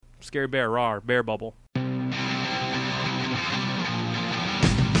Scary bear, rawr, bear bubble.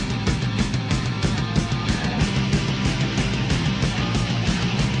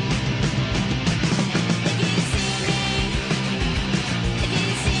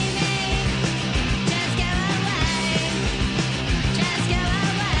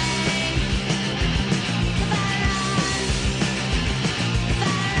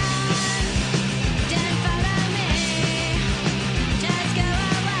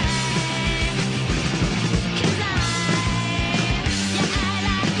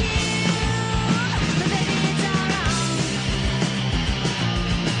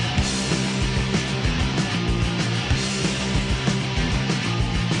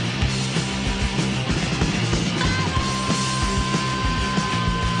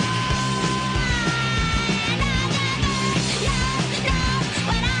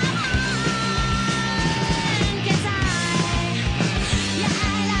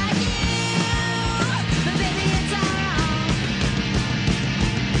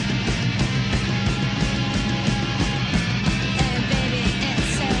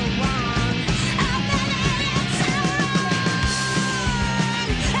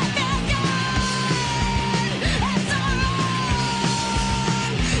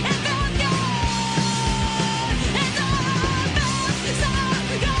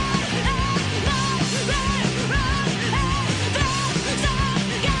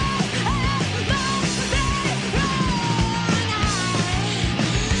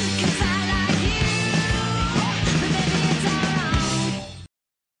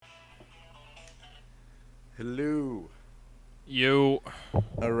 Hello. Yo.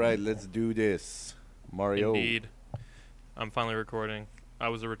 All right, let's do this. Mario. Indeed. I'm finally recording. I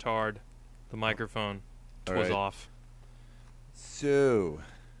was a retard. The microphone was right. off. So,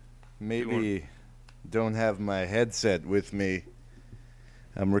 maybe don't have my headset with me.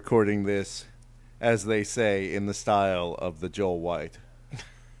 I'm recording this, as they say, in the style of the Joel White.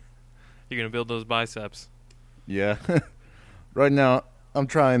 You're going to build those biceps. Yeah. Right now, I'm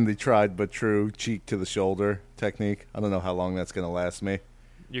trying the tried but true cheek to the shoulder technique. I don't know how long that's going to last me.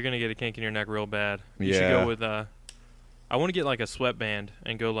 You're going to get a kink in your neck real bad. You Yeah. should go with, I want to get like a sweatband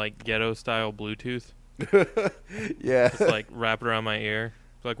and go like ghetto style Bluetooth. Yeah. Just like wrap it around my ear.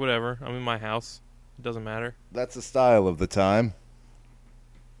 Like whatever. I'm in my house. It doesn't matter. That's the style of the time.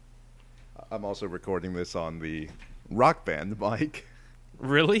 I'm also recording this on the Rock Band mic.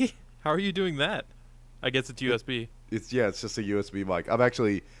 Really? How are you doing that? I guess it's USB. It's just a USB mic.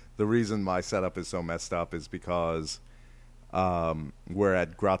 The reason my setup is so messed up is because we're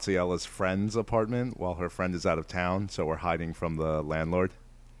at Graziella's friend's apartment while her friend is out of town, so we're hiding from the landlord.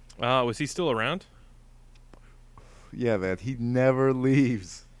 Was he still around? Yeah, man, he never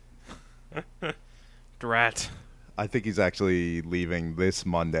leaves. Drat. I think he's actually leaving this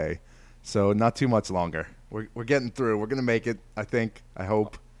Monday, so not too much longer. We're getting through. We're gonna make it. I think. I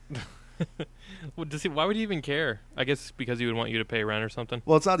hope. Well, why would he even care? I guess because he would want you to pay rent or something.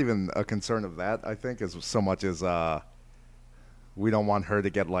 Well, it's not even a concern of that, I think, as so much as we don't want her to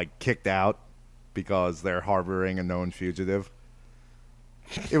get, like, kicked out because they're harboring a known fugitive.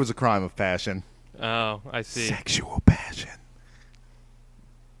 It was a crime of passion. Oh, I see. Sexual passion.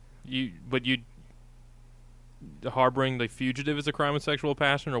 Harboring the fugitive is a crime of sexual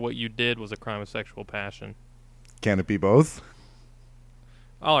passion, or what you did was a crime of sexual passion? Can it be both?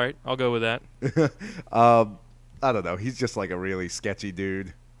 All right, I'll go with that. I don't know. He's just like a really sketchy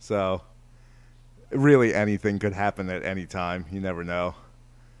dude. So, really anything could happen at any time. You never know.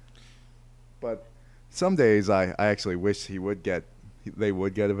 But some days I actually wish they would get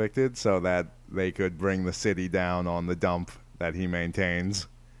evicted so that they could bring the city down on the dump that he maintains.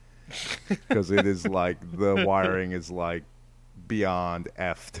 Because it is like, the wiring is like beyond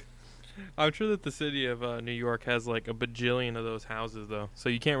effed. I'm sure that the city of New York has like a bajillion of those houses, though. So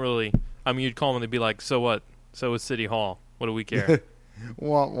you can't really... I mean, you'd call them and they'd be like, so what? So is City Hall. What do we care?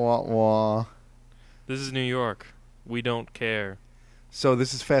 Wah, wah, wah. This is New York. We don't care. So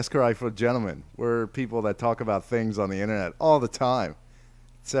this is Fast Cry for Gentlemen. We're people that talk about things on the internet all the time.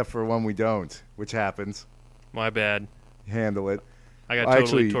 Except for when we don't, which happens. My bad. Handle it. I got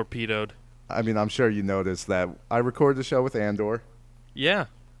totally torpedoed. I mean, I'm sure you noticed that I recorded the show with Andor. Yeah.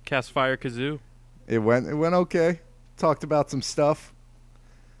 Cast Fire Kazoo. It went okay. Talked about some stuff.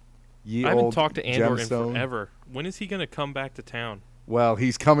 I haven't talked to Andor in forever. When is he going to come back to town? Well,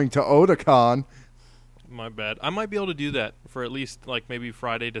 he's coming to Otakon. My bad. I might be able to do that for at least like maybe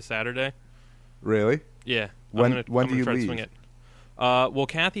Friday to Saturday. Really? Yeah. When I'm do gonna you try leave? To swing it. Well,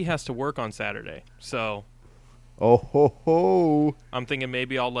 Kathy has to work on Saturday, so. Oh ho ho! I'm thinking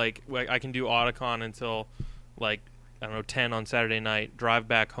maybe I'll I can do Otakon until like I don't know, 10 on Saturday night, drive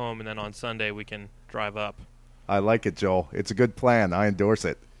back home, and then on Sunday we can drive up. I like it, Joel. It's a good plan. I endorse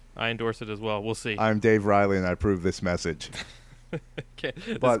it. I endorse it as well. We'll see. I'm Dave Riley, and I approve this message.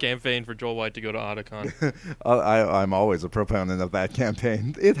 This campaign for Joel White to go to Otakon. I'm always a proponent of that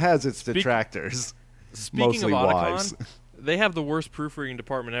campaign. It has its detractors. Speaking mostly of Otakon, wives. they have the worst proofreading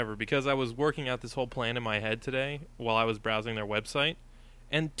department ever, because I was working out this whole plan in my head today while I was browsing their website,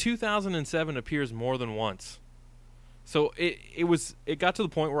 and 2007 appears more than once. So it got to the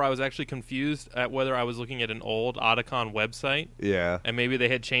point where I was actually confused at whether I was looking at an old Otakon website. Yeah. And maybe they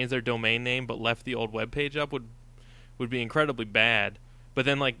had changed their domain name but left the old web page up would be incredibly bad. But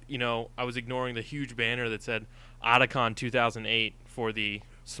then, like, you know, I was ignoring the huge banner that said Otakon 2008 for the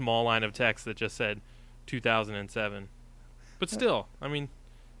small line of text that just said 2007. But still, I mean,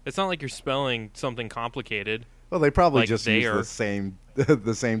 it's not like you're spelling something complicated. Well, they probably like just use the same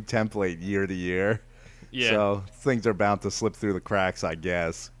template year to year. Yeah. So things are bound to slip through the cracks, I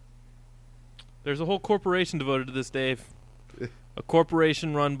guess. There's a whole corporation devoted to this, Dave. A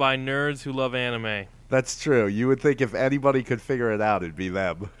corporation run by nerds who love anime. That's true. You would think if anybody could figure it out, it'd be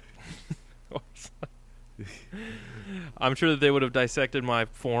them. I'm sure that they would have dissected my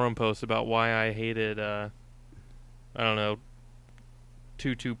forum post about why I hated, I don't know,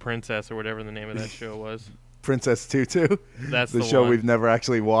 Tutu Princess or whatever the name of that show was. Princess Tutu? That's the the show one. We've never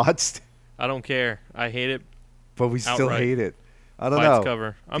actually watched. I don't care. I hate it. But we still outright. hate it. I don't by know. Its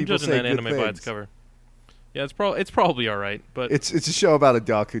cover. I'm People judging say that good anime by its things. cover. Yeah, it's probably all right, but It's a show about a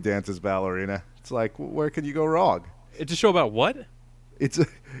duck who dances ballerina. It's like, where can you go wrong? it's a show about what?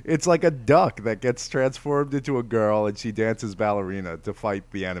 It's like a duck that gets transformed into a girl and she dances ballerina to fight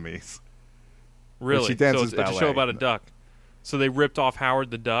the enemies. Really? she dances so it's a show ballet. about a duck. So they ripped off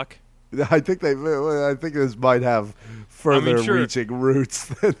Howard the Duck. I think this might have further sure. reaching roots.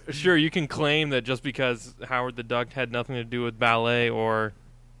 Than Sure, you can claim that just because Howard the Duck had nothing to do with ballet or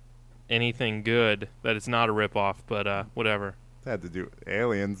anything good, that it's not a ripoff, but whatever. had to do with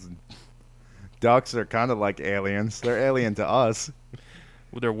aliens. Ducks are kind of like aliens. They're alien to us.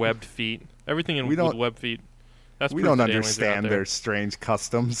 With their webbed feet. Everything We with don't- webbed feet. That's We proof don't that aliens are out understand there. their strange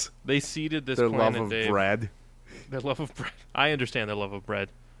customs, They seeded this their planet, love of Dave. bread. Their love of bread. I understand their love of bread.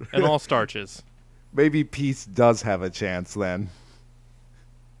 And all starches. Maybe peace does have a chance then.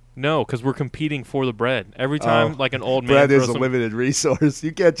 No, because we're competing for the bread. Every time, like an old man Bread throws is a some... limited resource.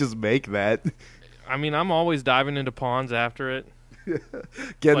 You can't just make that. I mean, I'm always diving into ponds after it.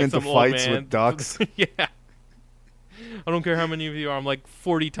 Getting Like into some old fights man. with ducks. Yeah. I don't care how many of you are. I'm like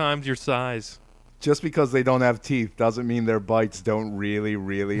 40 times your size. Just because they don't have teeth doesn't mean their bites don't really,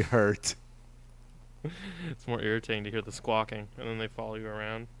 really hurt. It's more irritating to hear the squawking, and then they follow you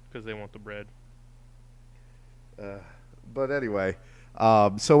around because they want the bread. But anyway,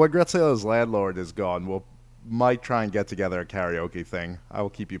 so when Graziella's landlord is gone, might try and get together a karaoke thing. I will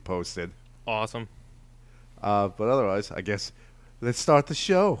keep you posted. Awesome. But otherwise, I guess let's start the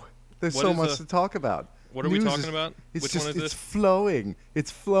show. There's What so is much to talk about. What are we News talking is- about? It's Which just one is it's this? flowing.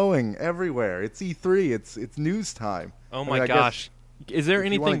 It's flowing everywhere. It's E3. It's news time. Oh I my mean, I guess gosh. Is there if you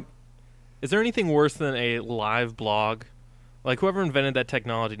anything wanna- Is there anything worse than a live blog? Like, whoever invented that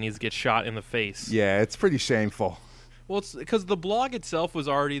technology needs to get shot in the face. Yeah, it's pretty shameful. Well, it's because the blog itself was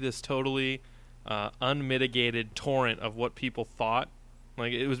already this totally unmitigated torrent of what people thought.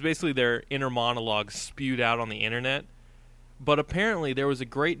 Like, it was basically their inner monologue spewed out on the internet. But apparently there was a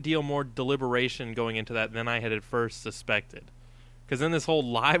great deal more deliberation going into that than I had at first suspected. Because then this whole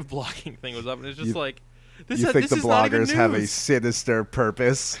live blogging thing was up, and it's just like, this You think this the is not even bloggers have a news. sinister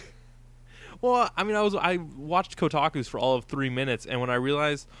purpose? Well, I mean, I watched Kotaku's for all of 3 minutes, and when I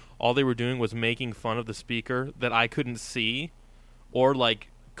realized all they were doing was making fun of the speaker that I couldn't see, or like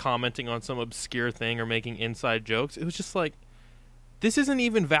commenting on some obscure thing or making inside jokes, it was just like, this isn't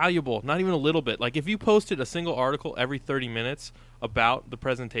even valuable, not even a little bit. Like, if you posted a single article every 30 minutes about the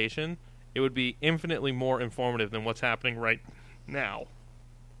presentation, it would be infinitely more informative than what's happening right now.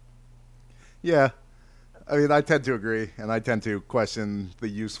 Yeah. I mean, I tend to agree, and I tend to question the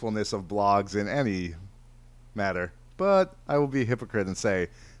usefulness of blogs in any matter. But I will be a hypocrite and say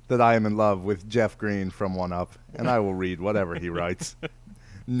that I am in love with Jeff Green from 1UP, and I will read whatever he writes.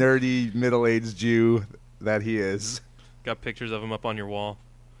 Nerdy, middle-aged Jew that he is. Got pictures of him up on your wall.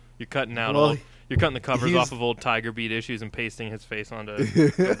 You're cutting out Well, you're cutting the covers he's- off of old Tiger Beat issues and pasting his face onto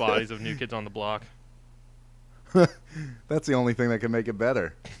the bodies of New Kids on the Block. That's the only thing that can make it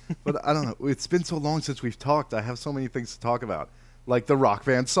better. But I don't know. It's been so long since we've talked. I have so many things to talk about. Like the Rock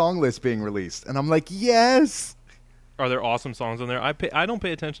Band song list being released. And I'm like, yes! Are there awesome songs on there? I don't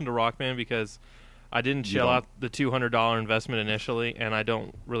pay attention to Rock Band because I didn't You shell don't? out the $200 investment initially, and I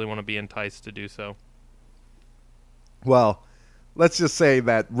don't really want to be enticed to do so. Well, let's just say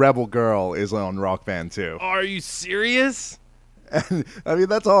that Rebel Girl is on Rock Band 2. Are you serious? And, I mean,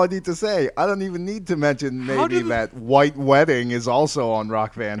 that's all I need to say. I don't even need to mention How maybe did that White Wedding is also on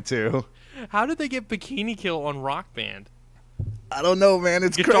Rock Band 2. How did they get Bikini Kill on Rock Band? I don't know, man.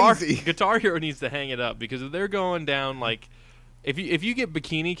 It's crazy. Guitar Hero needs to hang it up, because if they're going down like, if you get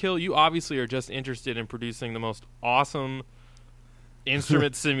Bikini Kill, you obviously are just interested in producing the most awesome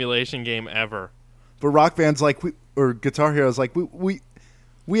instrument simulation game ever. But Rock Band's like, or Guitar Hero's like,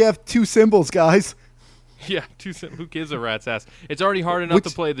 we have 2 cymbals, guys. Yeah, who gives a rat's ass? It's already hard enough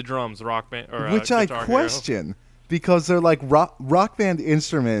to play the drums, Rock Band, or which I Guitar question, Hero. because they're like rock Band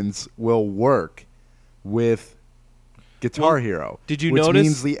instruments will work with Guitar Hero. Did you which notice?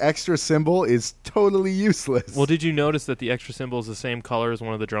 Means the extra cymbal is totally useless. Well, did you notice that the extra cymbal is the same color as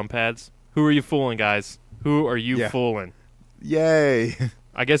one of the drum pads? Who are you fooling, guys? Who are you fooling? Yay.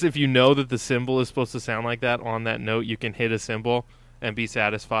 I guess if you know that the cymbal is supposed to sound like that on that note, you can hit a cymbal and be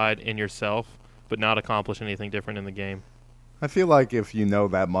satisfied in yourself, but not accomplish anything different in the game. I feel like if you know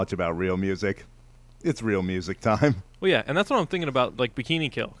that much about real music, it's real music time. Well, yeah, and that's what I'm thinking about, like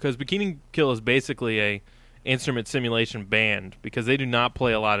Bikini Kill, because Bikini Kill is basically a instrument simulation band, because they do not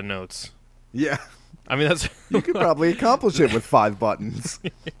play a lot of notes. Yeah. I mean, that's you could probably accomplish it with 5 buttons.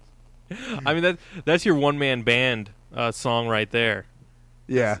 I mean, that's your one-man band song right there.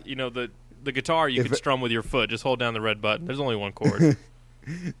 Yeah. You know, the guitar you could strum with your foot. Just hold down the red button. There's only one chord.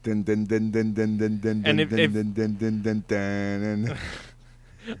 Dun, dun, dun, dun, dun, dun, dun, And dun, dun, dun, dun, dun, dun.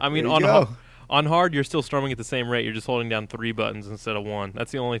 I mean, on hard, you're still strumming at the same rate. You're just holding down 3 buttons instead of 1.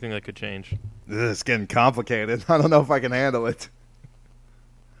 That's the only thing that could change. It's getting complicated. I don't know if I can handle it.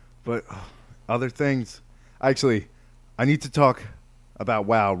 But other things. Actually, I need to talk about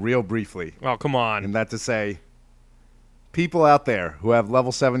WoW real briefly. Oh, come on. And that to say, people out there who have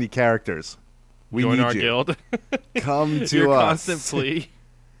level 70 characters, we Join need our you. guild. Come to Your us. constant plea.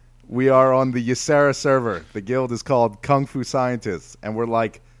 We are on the Ysera server. The guild is called Kung Fu Scientists, and we're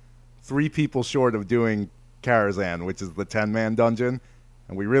like 3 people short of doing Karazhan, which is the 10-man dungeon,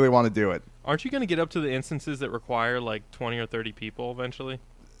 and we really want to do it. Aren't you going to get up to the instances that require like 20 or 30 people eventually?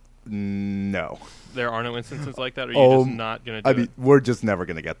 No. There are no instances like that, or are you just not going to do it? We're just never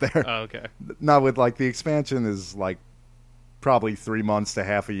going to get there. Oh, okay. Not with, like, the expansion is, like, probably 3 months to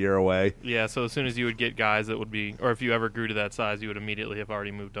half a year away. Yeah, so as soon as you would get guys that would be, or if you ever grew to that size, you would immediately have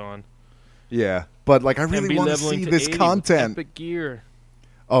already moved on. Yeah, but, like, I really want to see this content. Epic gear.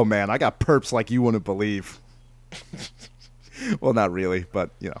 Oh, man, I got perps like you wouldn't believe. Well, not really, but,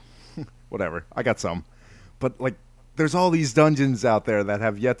 you know, whatever. I got some. But, like, there's all these dungeons out there that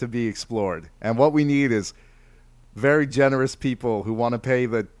have yet to be explored. And what we need is very generous people who want to pay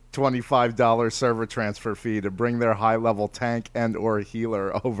the $25 server transfer fee to bring their high-level tank and or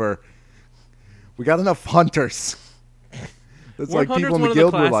healer over. We got enough hunters. It's like people in the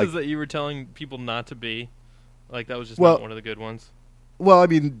guild one of the were classes like, that you were telling people not to be? Like, that was just not one of the good ones? Well, I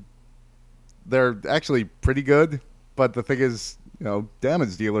mean, they're actually pretty good. But the thing is, you know,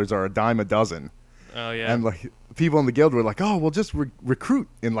 damage dealers are a dime a dozen. Oh, yeah. And, like, people in the guild were like, oh, we'll just recruit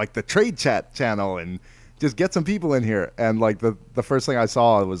in, like, the trade chat channel and just get some people in here. And, like, the first thing I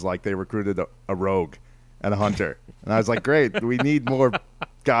saw was, like, they recruited a rogue and a hunter. And I was like, great, we need more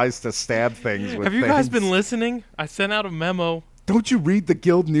guys to stab things with Have you guys been listening? I sent out a memo. Don't you read the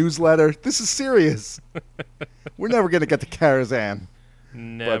guild newsletter? This is serious. We're never going to get to Karazhan.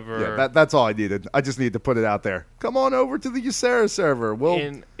 Never. But, yeah, that's all I needed. I just need to put it out there. Come on over to the Ysera server. We'll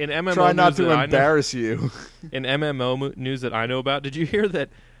in MMO try not news to embarrass you. In MMO news that I know about, did you hear that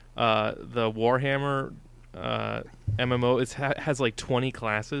the Warhammer MMO has like 20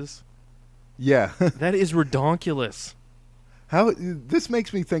 classes? Yeah. That is redonkulous. This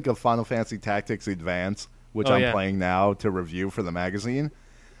makes me think of Final Fantasy Tactics Advance, which I'm playing now to review for the magazine.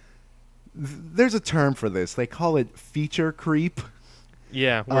 There's a term for this. They call it feature creep.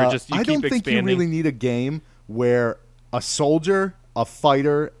 Yeah, where you keep I don't think expanding. you really need a game where a soldier, a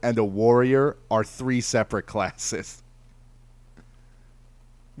fighter, and a warrior are 3 separate classes.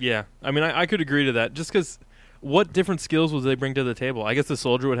 Yeah, I mean, I could agree to that. Just because, what different skills would they bring to the table? I guess the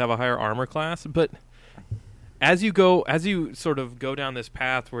soldier would have a higher armor class, but as you sort of go down this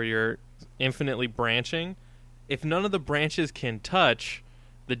path where you're infinitely branching, if none of the branches can touch,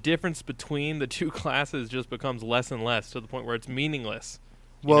 the difference between the 2 classes just becomes less and less to the point where it's meaningless.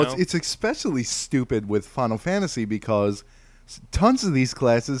 Well, it's especially stupid with Final Fantasy because tons of these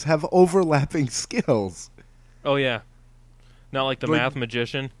classes have overlapping skills. Oh, yeah. Not like the math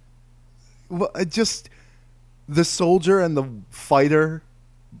magician. Well, just the soldier and the fighter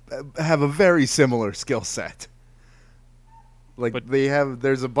have a very similar skill set. Like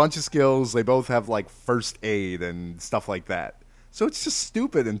there's a bunch of skills. They both have like first aid and stuff like that. So it's just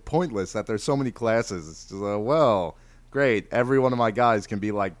stupid and pointless that there's so many classes. It's just well, great. Every one of my guys can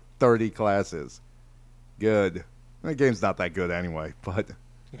be like 30 classes. Good. The game's not that good anyway, but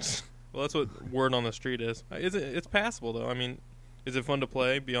well, that's what word on the street is. It's passable though. I mean, is it fun to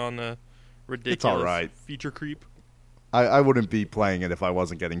play beyond the ridiculous it's all right. feature creep? I wouldn't be playing it if I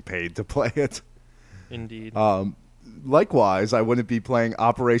wasn't getting paid to play it. Indeed. Likewise, I wouldn't be playing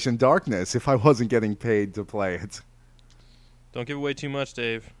Operation Darkness if I wasn't getting paid to play it. Don't give away too much,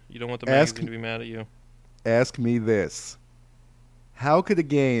 Dave. You don't want the magazine to be mad at you. Ask me this. How could a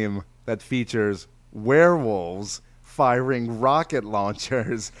game that features werewolves firing rocket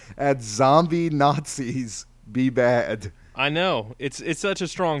launchers at zombie Nazis be bad? I know. It's such a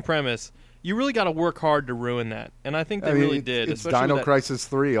strong premise. You really got to work hard to ruin that. And I think they really did. It's Dino Crisis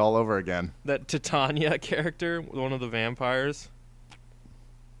 3 all over again. That Titania character, one of the vampires.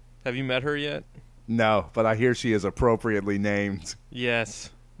 Have you met her yet? No, but I hear she is appropriately named.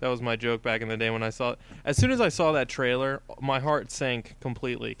 Yes. That was my joke back in the day when I saw it. As soon as I saw that trailer, my heart sank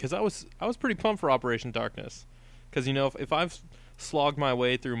completely because I was pretty pumped for Operation Darkness. Because, you know, if I've slogged my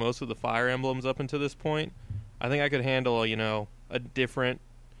way through most of the Fire Emblems up until this point, I think I could handle, you know, a different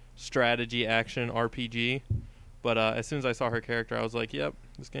strategy action RPG. But as soon as I saw her character, I was like, yep,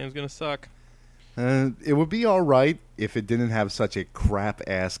 this game's going to suck. It would be all right if it didn't have such a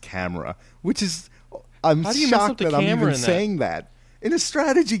crap-ass camera, which is... I'm shocked that I'm even saying that. In a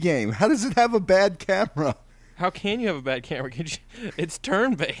strategy game, how does it have a bad camera? How can you have a bad camera? It's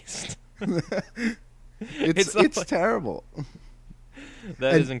turn-based. It's terrible.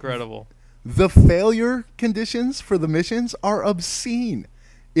 That is incredible. The failure conditions for the missions are obscene.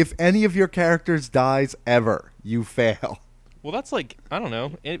 If any of your characters dies ever, you fail. Well, that's like, I don't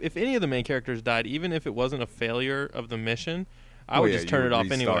know. If any of the main characters died, even if it wasn't a failure of the mission, I would just turn it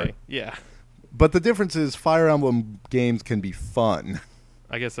off anyway. Yeah. But the difference is Fire Emblem games can be fun.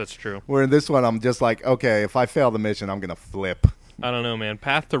 I guess that's true. Where in this one, I'm just like, okay, if I fail the mission, I'm going to flip. I don't know, man.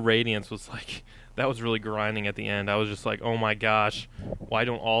 Path to Radiance was like, that was really grinding at the end. I was just like, oh my gosh, why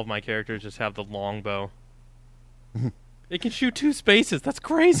don't all of my characters just have the longbow? It can shoot 2 spaces. That's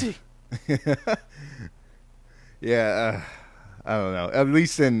crazy. Yeah, I don't know. At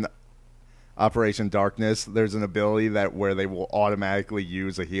least in Operation Darkness, there's an ability where they will automatically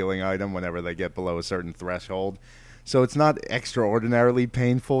use a healing item whenever they get below a certain threshold. So it's not extraordinarily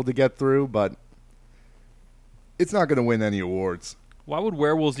painful to get through, but it's not going to win any awards. Why would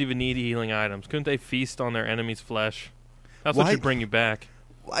werewolves even need healing items? Couldn't they feast on their enemy's flesh? That's what should bring you back.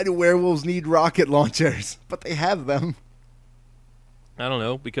 Why do werewolves need rocket launchers? But they have them. I don't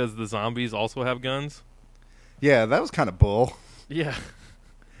know, because the zombies also have guns? Yeah, that was kind of bull. Yeah.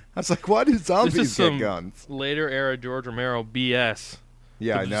 I was like, why do zombies get guns? Later era George Romero BS.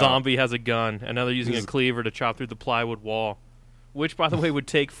 Yeah, I know. The zombie has a gun, and now they're using a cleaver to chop through the plywood wall. Which, by the way, would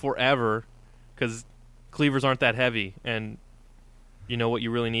take forever, because cleavers aren't that heavy, and you know what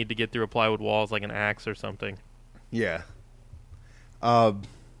you really need to get through a plywood wall is like an axe or something. Yeah. I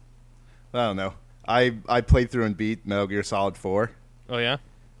don't know. I played through and beat Metal Gear Solid 4. Oh, yeah?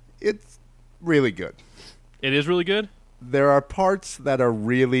 It's really good. It is really good? There are parts that are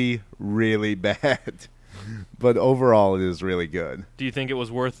really, really bad. But overall, it is really good. Do you think it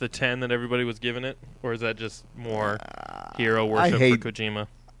was worth the 10 that everybody was giving it? Or is that just more hero worship for Kojima?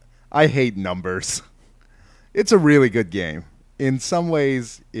 I hate numbers. It's a really good game. In some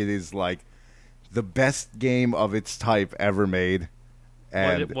ways, it is like the best game of its type ever made.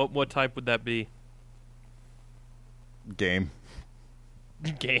 And what type would that be? Game.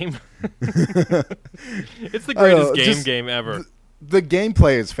 Game? It's the greatest game ever. The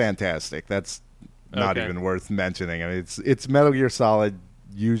gameplay is fantastic. That's not even worth mentioning. I mean, it's Metal Gear Solid.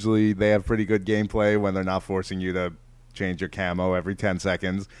 Usually they have pretty good gameplay when they're not forcing you to change your camo every 10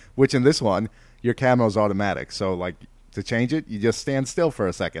 seconds, which in this one, your camo's automatic. So, like, to change it, you just stand still for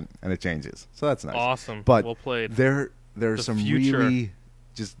a second, and it changes. So that's nice. Awesome. But well played. There's some really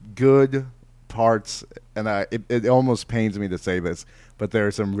just good parts, and it almost pains me to say this, but there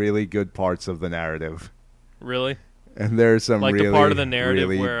are some really good parts of the narrative. Really? And there's some like really, the part of the narrative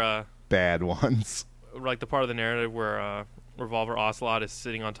really where bad ones. Like the part of the narrative where Revolver Ocelot is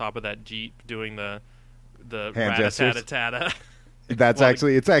sitting on top of that Jeep doing the hand gestures. rat-a-tat-a-tat-a. That's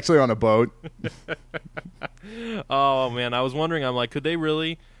it's actually on a boat. Oh man, I was wondering. I'm like, could they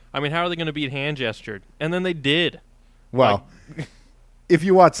really? I mean, how are they going to beat hand gestured? And then they did. Well, if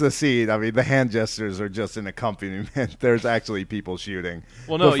you watch the scene, I mean, the hand gestures are just an accompaniment. There's actually people shooting.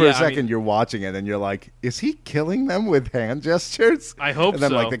 Well, no, but for yeah, a second, you're watching it, and you're like, is he killing them with hand gestures? I hope And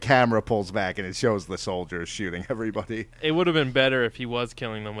then, so. like, the camera pulls back, and it shows the soldiers shooting everybody. It would have been better if he was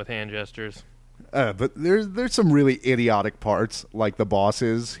killing them with hand gestures. But there's some really idiotic parts, like the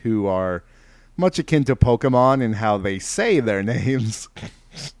bosses who are much akin to Pokemon in how they say their names.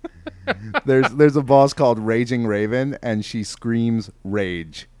 There's a boss called Raging Raven, and she screams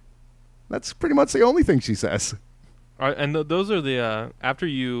rage. That's pretty much the only thing she says. All right, and those are the after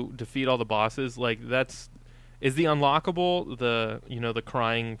you defeat all the bosses, like is the unlockable the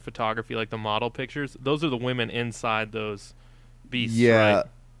crying photography, like the model pictures. Those are the women inside those beasts. Yeah. Right?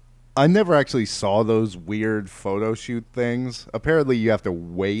 I never actually saw those weird photo shoot things. Apparently, you have to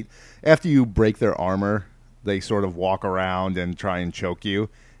wait. After you break their armor, they sort of walk around and try and choke you,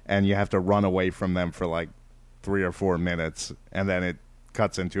 and you have to run away from them for like 3 or 4 minutes, and then it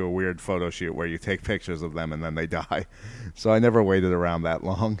cuts into a weird photo shoot where you take pictures of them and then they die. So I never waited around that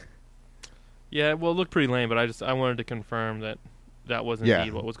long. Yeah, well, it looked pretty lame, but I wanted to confirm that was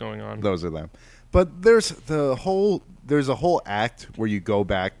indeed what was going on. Those are them. But there's a whole act where you go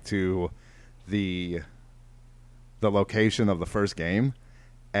back to the location of the first game,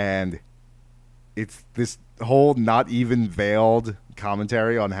 and it's this whole not even veiled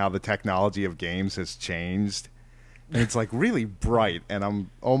commentary on how the technology of games has changed. And it's like really bright, and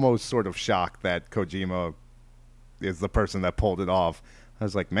I'm almost sort of shocked that Kojima is the person that pulled it off. I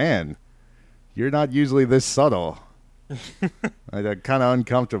was like, man, you're not usually this subtle. Kind of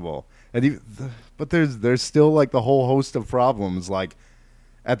uncomfortable. But there's still like the whole host of problems. Like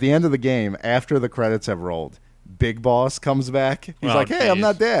at the end of the game, after the credits have rolled, Big Boss comes back. He's like, "Hey, I'm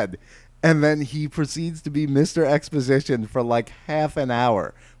not dead," and then he proceeds to be Mr. Exposition for like half an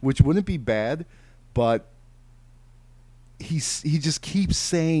hour, which wouldn't be bad, but he just keeps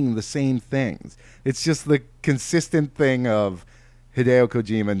saying the same things. It's just the consistent thing of Hideo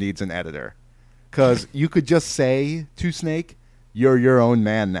Kojima needs an editor, because you could just say to Snake, "You're your own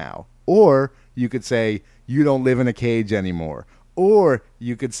man now." Or you could say, you don't live in a cage anymore. Or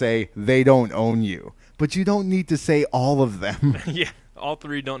you could say, they don't own you. But you don't need to say all of them. Yeah, all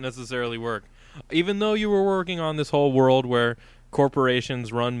three don't necessarily work. Even though you were working on this whole world where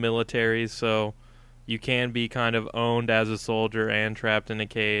corporations run militaries, so you can be kind of owned as a soldier and trapped in a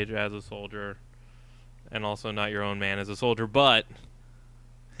cage as a soldier, and also not your own man as a soldier. But,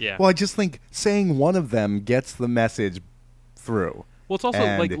 yeah. Well, I just think saying one of them gets the message through. Well, it's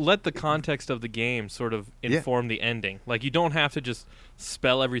also like let the context of the game sort of inform the ending. Like you don't have to just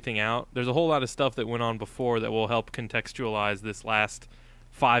spell everything out. There's a whole lot of stuff that went on before that will help contextualize this last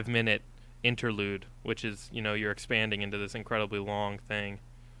 5-minute interlude, which is, you're expanding into this incredibly long thing.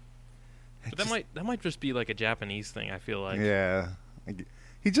 But that might just be like a Japanese thing, I feel like. Yeah.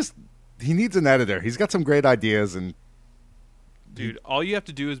 He needs an editor. He's got some great ideas, and dude, all you have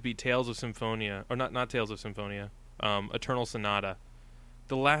to do is be Tales of Symphonia, or not Tales of Symphonia, Eternal Sonata.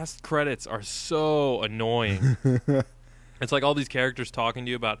 The last credits are so annoying. It's like all these characters talking to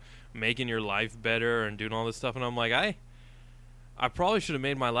you about making your life better and doing all this stuff, and I'm like, I probably should have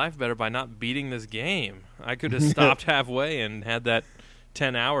made my life better by not beating this game. I could have stopped halfway and had that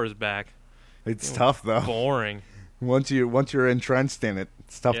 10 hours back. It's tough though. Boring. Once you're entrenched in it,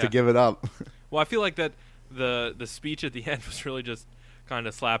 it's tough to give it up. Well, I feel like that the speech at the end was really just kind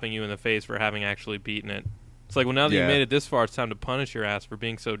of slapping you in the face for having actually beaten it. It's like, well, now that you made it this far, it's time to punish your ass for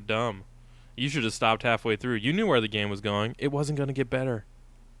being so dumb. You should have stopped halfway through. You knew where the game was going. It wasn't going to get better.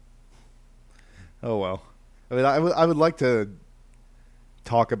 Oh, well. I mean, I would like to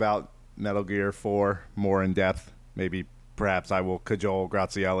talk about Metal Gear 4 more in depth. Perhaps I will cajole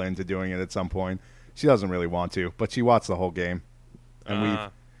Graziella into doing it at some point. She doesn't really want to, but she watched the whole game.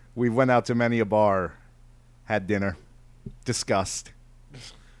 And we went out to many a bar, had dinner, discussed.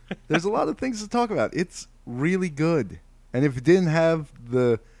 There's a lot of things to talk about. It's really good. And if it didn't have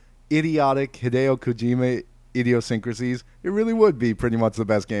the idiotic Hideo Kojima idiosyncrasies, it really would be pretty much the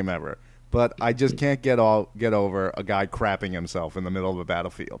best game ever. But I just can't get over a guy crapping himself in the middle of a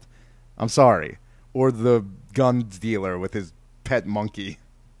battlefield. I'm sorry. Or the guns dealer with his pet monkey.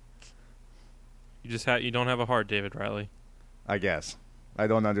 You don't have a heart, David Riley. I guess. I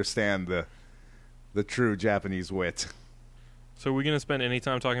don't understand the true Japanese wit. So are we going to spend any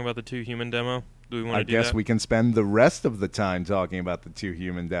time talking about the 2 Human demo? Do we want to do that? I guess we can spend the rest of the time talking about the 2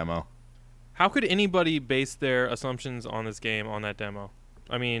 Human demo. How could anybody base their assumptions on this game on that demo?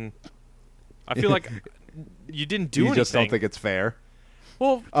 I mean, I feel like you didn't do anything. You just don't think it's fair?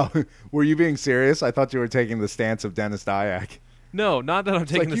 Well, were you being serious? I thought you were taking the stance of Dennis Dyack. No, not that I'm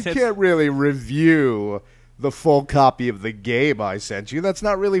taking the stance. You can't really review the full copy of the game I sent you. That's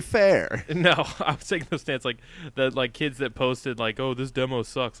not really fair. No, I was taking those stance like the kids that posted like, "Oh, this demo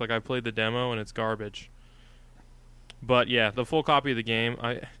sucks." Like I played the demo and it's garbage. But yeah, the full copy of the game,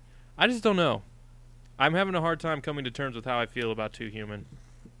 I just don't know. I'm having a hard time coming to terms with how I feel about Too Human.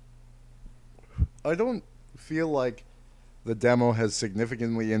 I don't feel like the demo has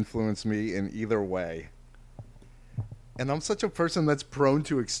significantly influenced me in either way. And I'm such a person that's prone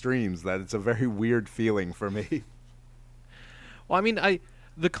to extremes that it's a very weird feeling for me. Well, I mean,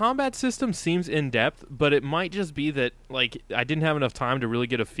 the combat system seems in depth, but it might just be that like I didn't have enough time to really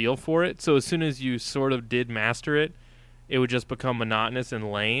get a feel for it. So as soon as you sort of did master it, it would just become monotonous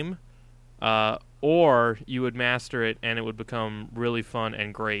and lame. Or you would master it and it would become really fun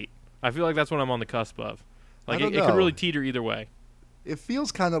and great. I feel like that's what I'm on the cusp of. Like it could really teeter either way. It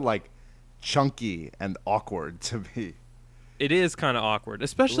feels kind of like chunky and awkward to me. It is kind of awkward,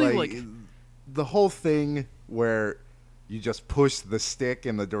 especially like the whole thing where you just push the stick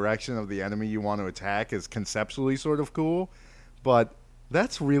in the direction of the enemy you want to attack is conceptually sort of cool, but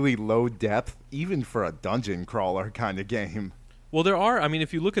that's really low depth even for a dungeon crawler kind of game. Well, I mean,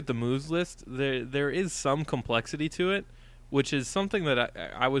 if you look at the moves list, there is some complexity to it, which is something that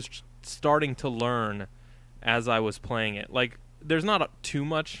I was starting to learn as I was playing it. Like, there's not too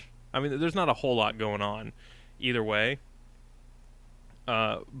much. I mean, there's not a whole lot going on either way.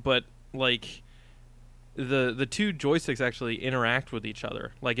 But, like, the two joysticks actually interact with each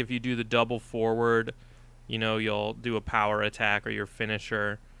other. Like, if you do the double forward, you'll do a power attack or your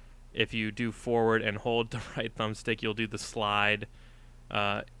finisher. If you do forward and hold the right thumbstick, you'll do the slide.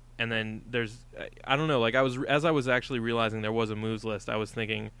 And then I don't know, like as I was actually realizing there was a moves list, I was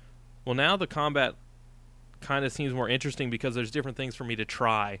thinking, well, now the combat kind of seems more interesting because there's different things for me to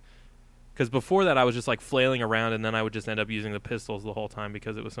try. Because before that, I was just like flailing around, and then I would just end up using the pistols the whole time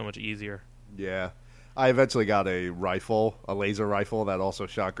because it was so much easier. Yeah. I eventually got a laser rifle that also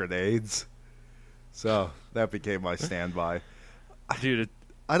shot grenades. So that became my standby. Dude,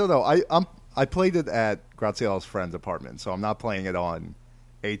 I don't know. I played it at Graziella's friend's apartment, so I'm not playing it on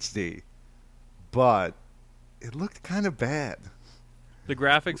HD. But it looked kind of bad. The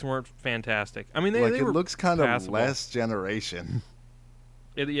graphics weren't fantastic. I mean, they it were looks kind passable. of last generation.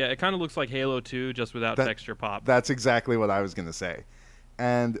 It kind of looks like Halo 2, just without texture pop. That's exactly what I was going to say.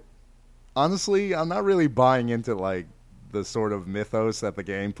 And honestly, I'm not really buying into like the sort of mythos that the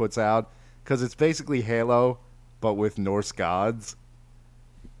game puts out, because it's basically Halo, but with Norse gods.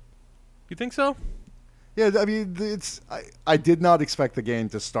 You think so? Yeah, I mean, I did not expect the game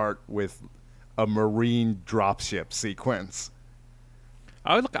to start with a marine dropship sequence.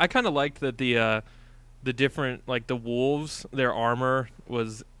 I kind of liked that the different, like the wolves, their armor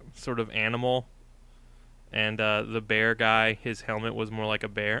was sort of animal, and the bear guy, his helmet was more like a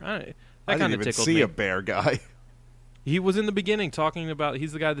bear. That kind of tickled me. I didn't even see a bear guy. He was in the beginning talking about.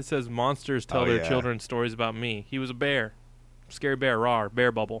 He's the guy that says monsters tell their children stories about me. He was a bear, scary bear, rawr,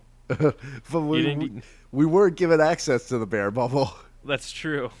 bear bubble. But we weren't given access to the bear bubble. That's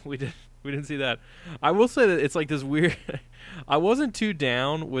true. We didn't see that. I will say that it's like this weird. I wasn't too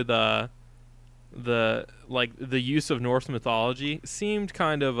down with the use of Norse mythology. Seemed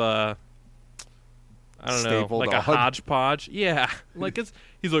kind of I don't know, like a hodgepodge. Yeah, like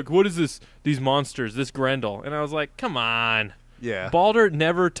he's like, what is this? These monsters, this Grendel, and I was like, come on. Yeah. Baldur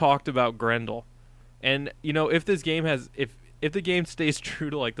never talked about Grendel, and if this game if the game stays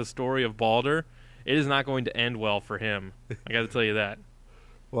true to like the story of Baldur, it is not going to end well for him. I got to tell you that.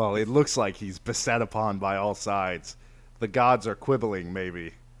 Well, it looks like he's beset upon by all sides. The gods are quibbling,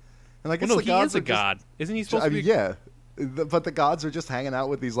 maybe. And I guess he is a god. Isn't he supposed to be? Yeah, but the gods are just hanging out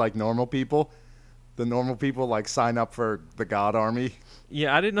with these like normal people. The normal people like sign up for the god army.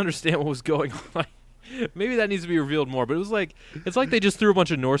 Yeah, I didn't understand what was going on. Maybe that needs to be revealed more. But it's like they just threw a bunch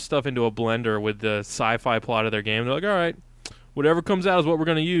of Norse stuff into a blender with the sci-fi plot of their game. They're like, all right, whatever comes out is what we're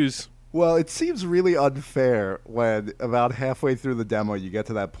going to use. Well, it seems really unfair when about halfway through the demo you get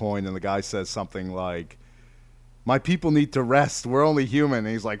to that point and the guy says something like, my people need to rest. We're only human. And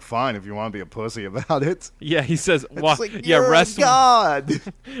he's like, fine, if you want to be a pussy about it. Yeah, he says, well, like, you're rest. A god.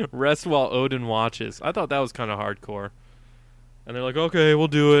 Rest while Odin watches. I thought that was kind of hardcore. And they're like, okay, we'll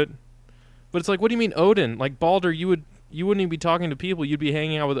do it. But it's like, what do you mean Odin? Like Baldur, you wouldn't even be talking to people. You'd be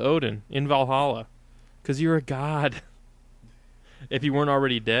hanging out with Odin in Valhalla. Because you're a god. If you weren't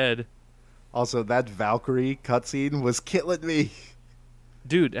already dead. Also, that Valkyrie cutscene was killing me.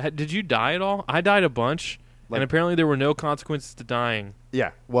 Dude, did you die at all? I died a bunch. And apparently there were no consequences to dying.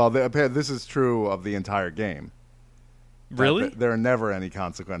 Yeah. Well, this is true of the entire game. Really? There are never any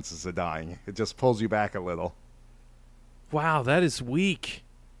consequences to dying. It just pulls you back a little. Wow, that is weak.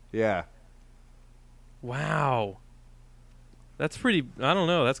 Yeah. Wow. That's pretty. I don't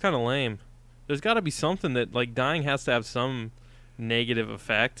know. That's kind of lame. There's got to be something that like dying has to have some negative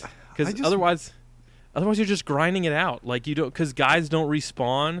effect because otherwise you're just grinding it out. Like you don't because guys don't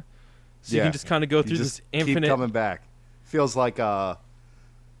respawn, so you can just kind of go through this infinite. Keep coming back. Feels like the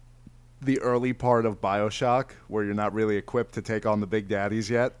early part of BioShock where you're not really equipped to take on the big daddies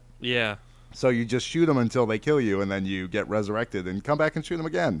yet. Yeah. So you just shoot them until they kill you, and then you get resurrected and come back and shoot them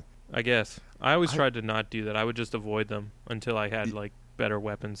again. I guess. I always tried to not do that. I would just avoid them until I had like better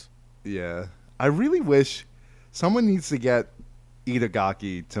weapons. Yeah. I really wish someone needs to get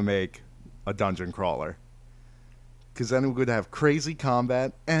Itagaki to make a dungeon crawler. Because then we would have crazy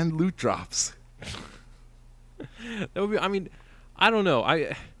combat and loot drops. That would be. I mean, I don't know.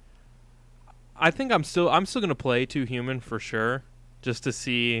 I think I'm still gonna play 2 Human for sure, just to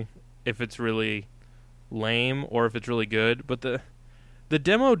see if it's really lame or if it's really good. But the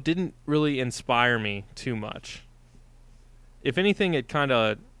demo didn't really inspire me too much. If anything, it kind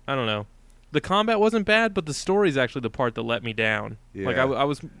of, I don't know. The combat wasn't bad, but the story's actually the part that let me down. Yeah. Like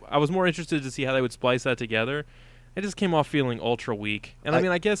I was more interested to see how they would splice that together. It just came off feeling ultra weak. And I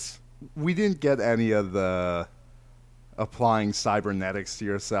mean, I guess we didn't get any of the applying cybernetics to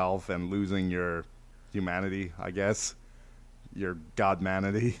yourself and losing your humanity, I guess. Your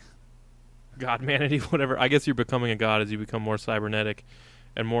godmanity. Godmanity, whatever. I guess you're becoming a god as you become more cybernetic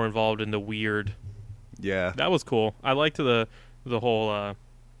and more involved in the weird. Yeah. That was cool. I liked the whole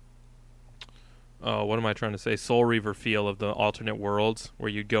what am I trying to say? Soul Reaver feel of the alternate worlds where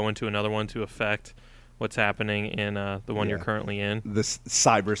you go into another one to affect what's happening in the one you're currently in. This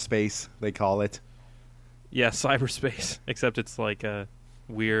cyberspace, they call it. Yeah, cyberspace. Except it's like a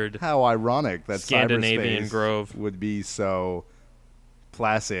weird. How ironic that Scandinavian cyberspace grove would be so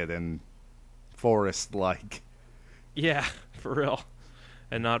placid and forest-like. Yeah, for real,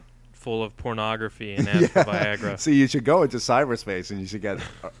 and not full of pornography and ads for Viagra. So you should go into cyberspace and you should get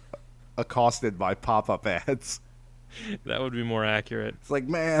accosted by pop-up ads. That would be more accurate. It's like,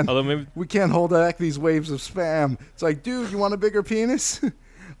 man, although maybe we can't hold back these waves of spam. It's like, dude, you want a bigger penis?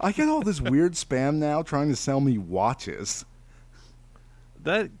 I get all this weird spam now trying to sell me watches.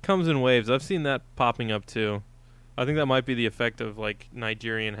 That comes in waves. I've seen that popping up too. I think that might be the effect of like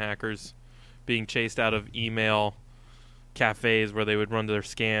Nigerian hackers being chased out of email cafes where they would run their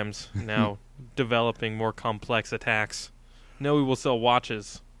scams, now developing more complex attacks. No, we will sell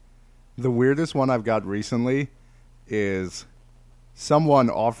watches. The weirdest one I've got recently is someone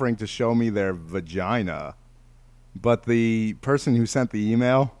offering to show me their vagina, but the person who sent the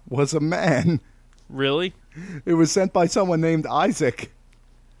email was a man. Really? It was sent by someone named Isaac.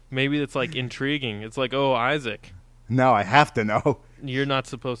 Maybe it's like intriguing. It's like, oh, Isaac. Now I have to know. You're not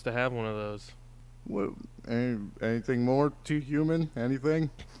supposed to have one of those. What, anything more? 2 Human? Anything?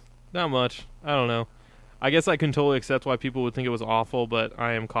 Not much. I don't know. I guess I can totally accept why people would think it was awful, but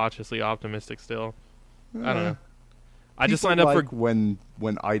I am cautiously optimistic still. I don't know. I just signed up for when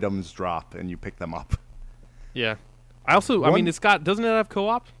items drop and you pick them up. Yeah. I also, I mean, doesn't it have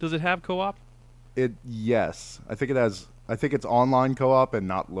co-op? Does it have co-op? Yes. I think it has. I think it's online co-op and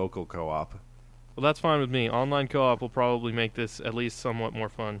not local co-op. Well, that's fine with me. Online co-op will probably make this at least somewhat more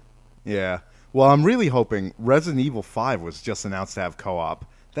fun. Yeah. Well, I'm really hoping Resident Evil 5 was just announced to have co-op.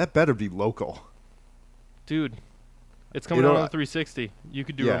 That better be local. Dude, it's coming out on the 360. You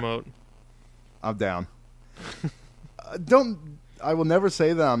could do remote. I'm down. I will never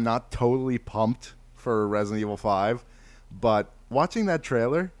say that I'm not totally pumped for Resident Evil 5, but watching that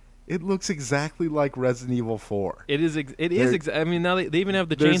trailer, it looks exactly like Resident Evil 4. It is. I mean, now they even have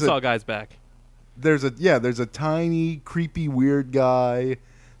the chainsaw guys back. There's a tiny, creepy, weird guy.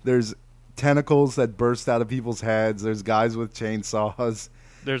 There's tentacles that burst out of people's heads. There's guys with chainsaws.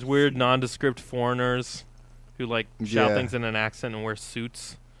 There's weird, nondescript foreigners who like shout things in an accent and wear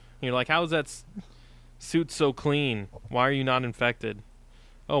suits. And you're like, how is that suit so clean? Why are you not infected?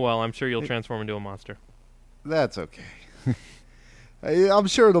 Oh well, I'm sure you'll transform into a monster. That's okay. I'm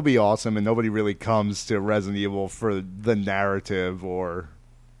sure it'll be awesome, and nobody really comes to Resident Evil for the narrative, or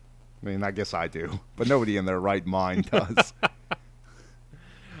I mean, I guess I do, but nobody in their right mind does.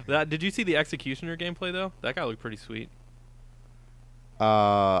 Did you see the Executioner gameplay though? That guy looked pretty sweet.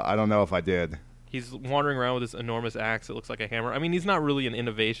 I don't know if I did. He's wandering around with this enormous axe that looks like a hammer. I mean, he's not really an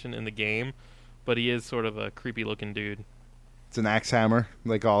innovation in the game, but he is sort of a creepy-looking dude. It's an axe hammer,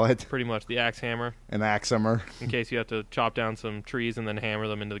 they call it. Pretty much, the axe hammer. An axe hammer. In case you have to chop down some trees and then hammer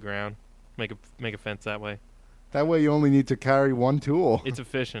them into the ground. Make a fence that way. That way you only need to carry one tool. It's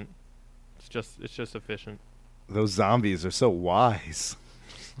efficient. It's just efficient. Those zombies are so wise.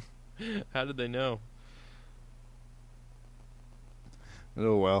 How did they know?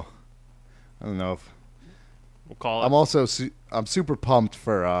 Oh, well. I don't know if We'll call it. I'm also I'm super pumped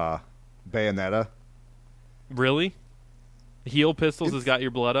for Bayonetta. Really? Heel Pistols has got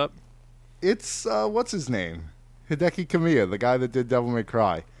your blood up? It's what's his name? Hideki Kamiya, the guy that did Devil May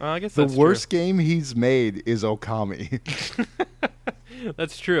Cry. I guess the that's worst true. game he's made is Okami.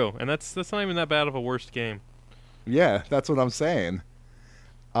 That's true, and that's not even that bad of a worst game. Yeah, that's what I'm saying.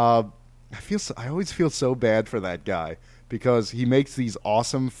 I always feel so bad for that guy because he makes these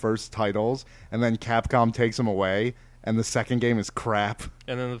awesome first titles, and then Capcom takes them away, and the second game is crap.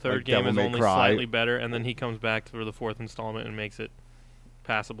 And then the third Like game Devil is May only Cry. slightly better, and then he comes back for the fourth installment and makes it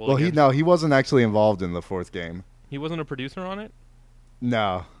passable. Well, again. he wasn't actually involved in the fourth game. He wasn't a producer on it?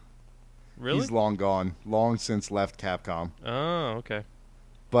 No, Really? he's long gone, long since left Capcom. Oh, okay.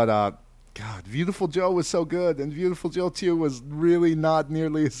 But God, Beautiful Joe was so good, and Beautiful Joe 2 was really not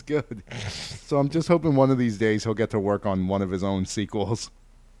nearly as good. So I'm just hoping one of these days he'll get to work on one of his own sequels.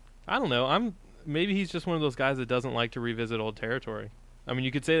 I don't know. Maybe he's just one of those guys that doesn't like to revisit old territory. I mean,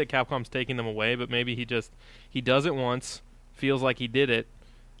 you could say that Capcom's taking them away, but maybe he does it once, feels like he did it,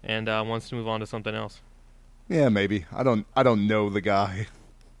 and wants to move on to something else. Yeah, maybe. I don't know the guy.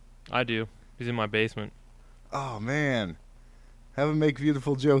 I do. He's in my basement. Oh man, have him make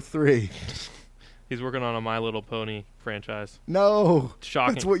Beautiful Joe 3. He's working on a My Little Pony franchise. No,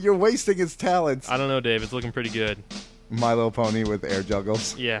 Shocking. that's what you're wasting his talents. I don't know, Dave. It's looking pretty good. My Little Pony with air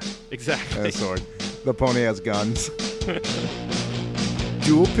juggles Yeah, exactly. and a sword. The pony has guns.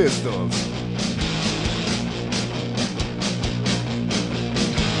 Dual pistols.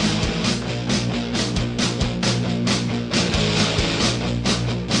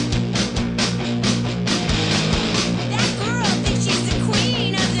 That girl thinks she's the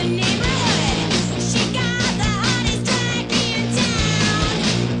queen of the neighborhood. She got the hottest type in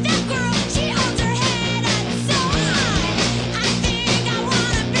town. That girl, she holds her head up so high. I think I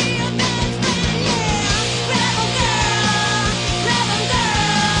wanna be your best friend, yeah. Rebel girl, rebel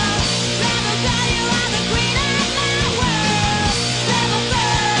girl, rebel girl, you are the queen of my world. Rebel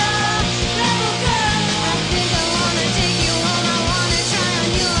girl, I think I wanna take you home. I wanna try on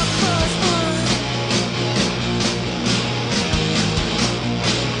your clothes.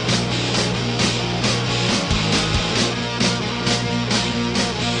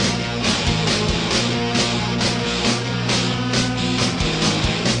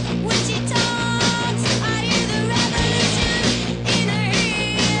 When she talks, I hear the revolution in her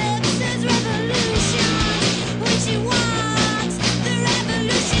hips. Says revolution. When she walks, the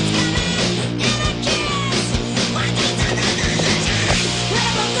revolution's coming in a kiss. What is the revolution?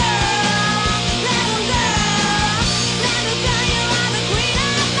 Rebel girl, rebel girl, rebel girl, you are the queen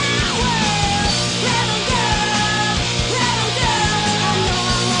of my world. Rebel girl, I know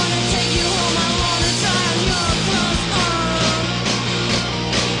I wanna take you home. I wanna try on your clothes on.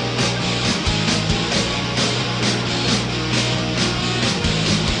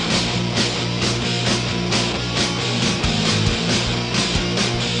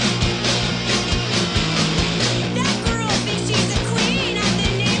 That girl thinks she's the queen of the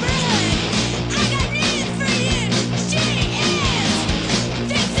neighborhood. I got news for you. She is.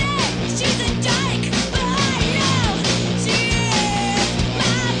 They say she's a dyke, but I know she is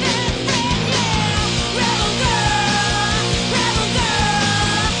my best friend. Yeah, rebel girl, rebel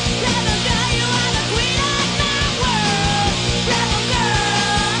girl, rebel girl, you are the queen of my world. Rebel girl,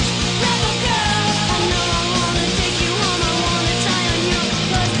 I know I wanna take you home. I wanna try on your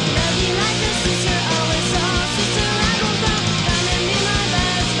clothes. Love you like a sister, always saw sister. Rebel girl, gonna be my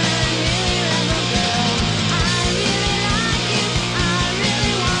best friend. Really, rebel girl, I really like you. I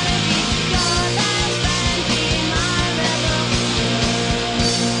really wanna be your best friend. Be my rebel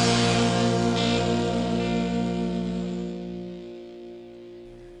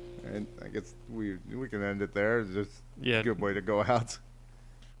And I guess we can end it there. It's just Yeah. a good way to go out.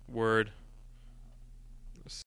 Word.